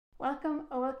Welcome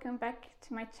or welcome back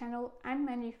to my channel. I'm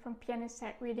Manu from Piano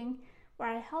Sight Reading, where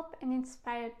I help and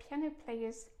inspire piano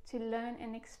players to learn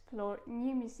and explore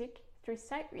new music through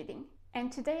sight reading.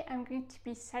 And today I'm going to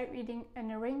be sight reading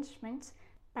an arrangement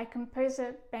by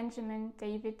composer Benjamin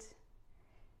David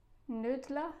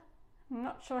Knoedler. I'm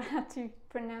not sure how to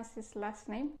pronounce his last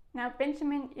name. Now,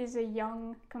 Benjamin is a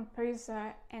young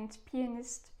composer and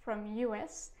pianist from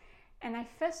US, and I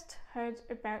first heard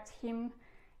about him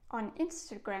on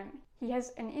Instagram. He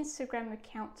has an Instagram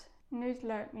account,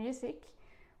 Knoedler Music,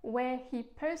 where he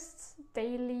posts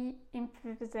daily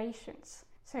improvisations.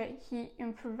 So he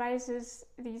improvises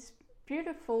these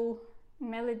beautiful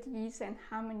melodies and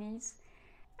harmonies.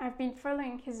 I've been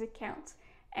following his account,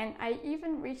 and I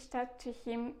even reached out to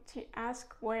him to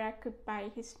ask where I could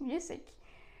buy his music.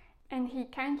 And he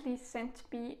kindly sent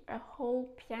me a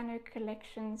whole piano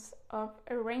collections of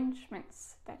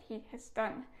arrangements that he has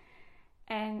done.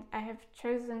 And I have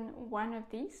chosen one of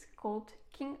these called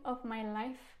King of My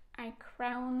Life, I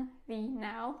Crown Thee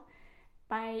Now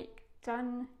by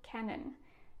Duncannon.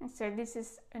 And so this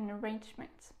is an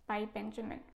arrangement by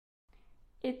Benjamin.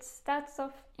 It starts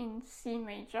off in C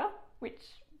major, which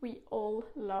we all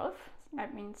love.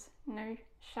 That means no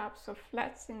sharps or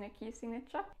flats in the key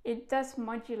signature. It does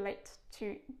modulate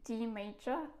to D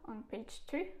major on page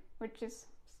 2, which is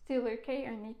still okay,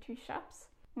 only 2 sharps.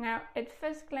 Now, at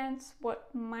first glance, what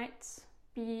might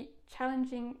be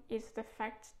challenging is the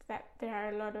fact that there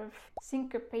are a lot of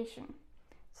syncopation.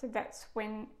 So that's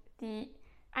when the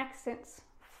accents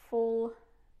fall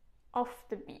off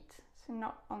the beat, so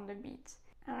not on the beat.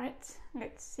 All right,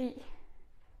 let's see.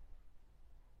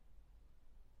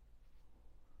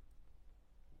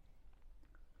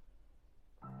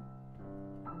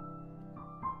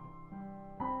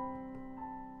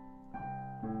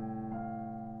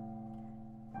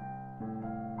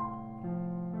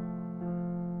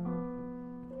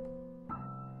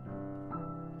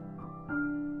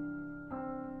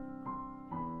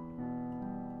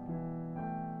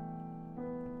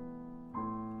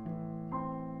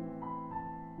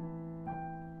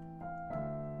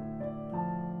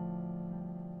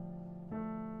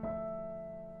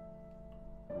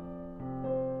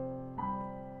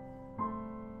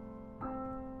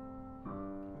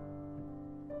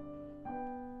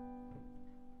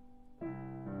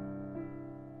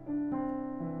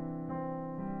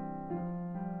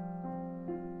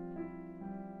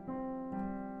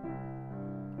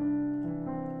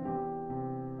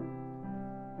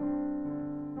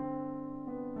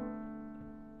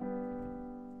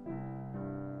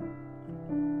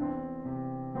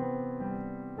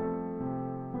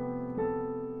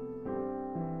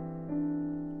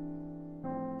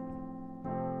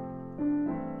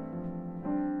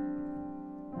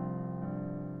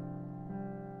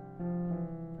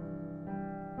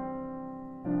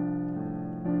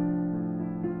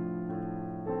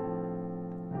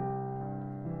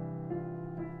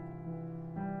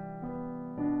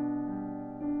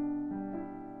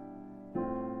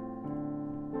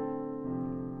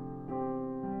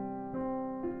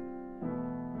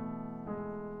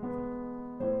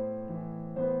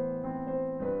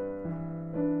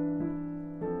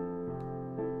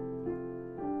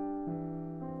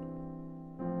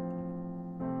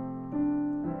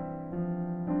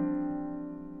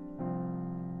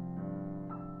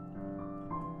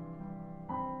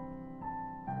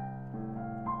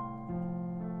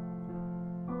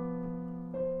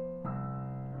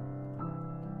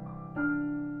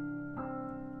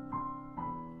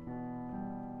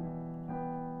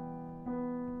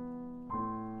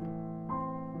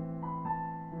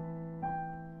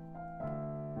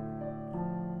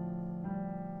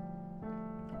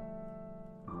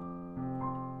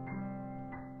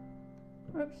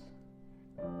 Oops.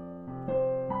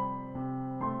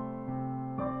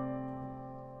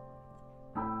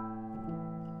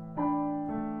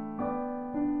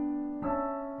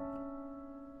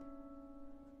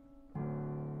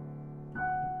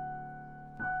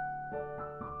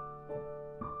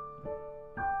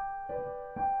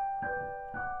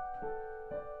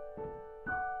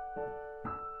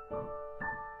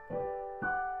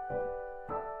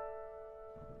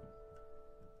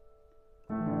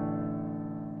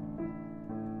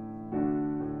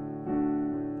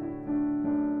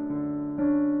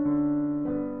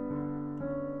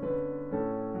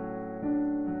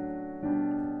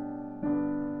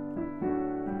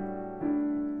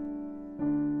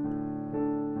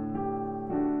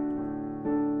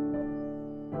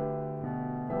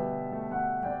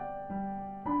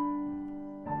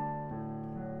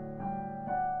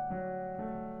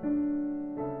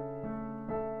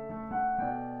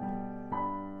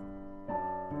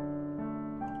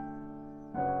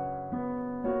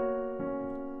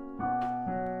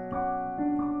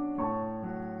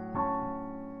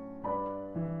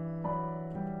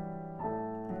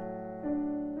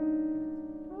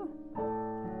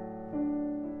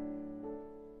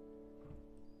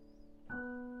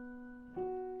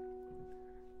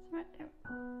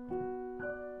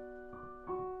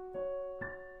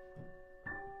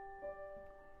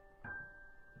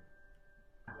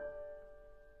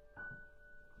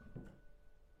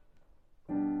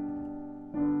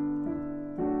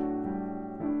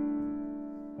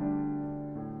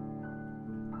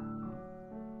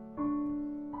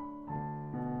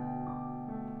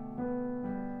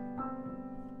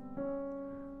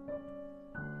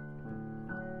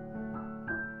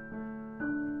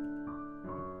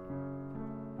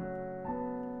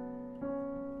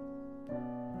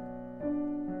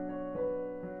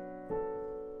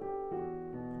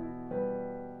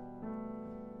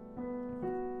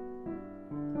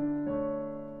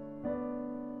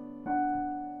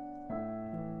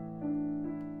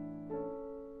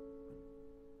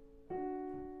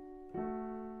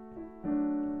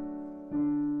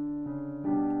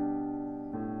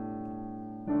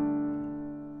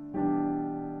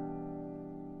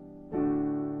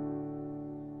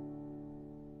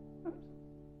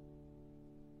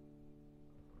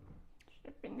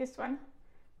 this one,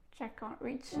 which I can't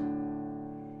reach.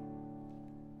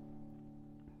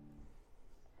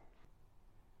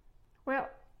 Well,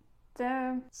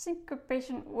 the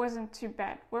syncopation wasn't too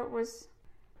bad. What was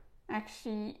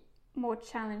actually more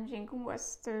challenging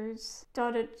was those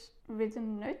dotted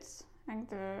rhythm notes, like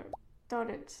the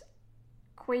dotted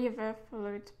quaver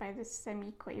followed by the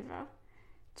semi-quaver,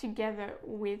 together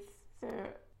with the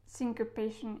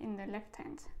syncopation in the left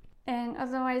hand. And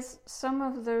otherwise, some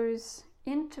of those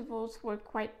intervals were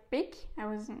quite big. I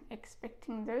wasn't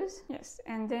expecting those. Yes,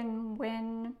 and then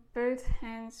when both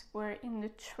hands were in the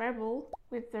treble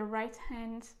with the right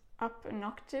hand up an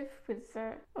octave with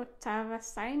the ottava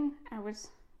sign, I was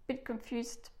a bit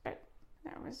confused, but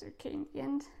that was okay in the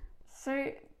end.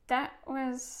 So that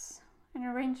was an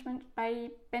arrangement by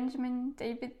Benjamin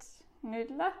David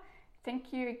Knoedler.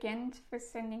 Thank you again for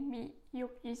sending me your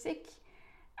music.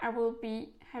 I will be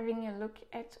having a look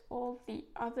at all the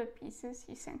other pieces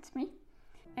you sent me.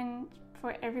 And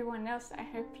for everyone else, I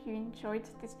hope you enjoyed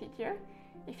this video.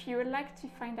 If you would like to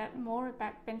find out more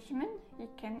about Benjamin, you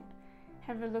can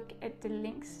have a look at the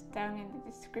links down in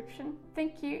the description.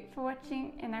 Thank you for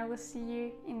watching, and I will see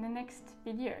you in the next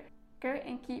video. Go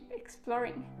and keep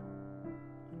exploring.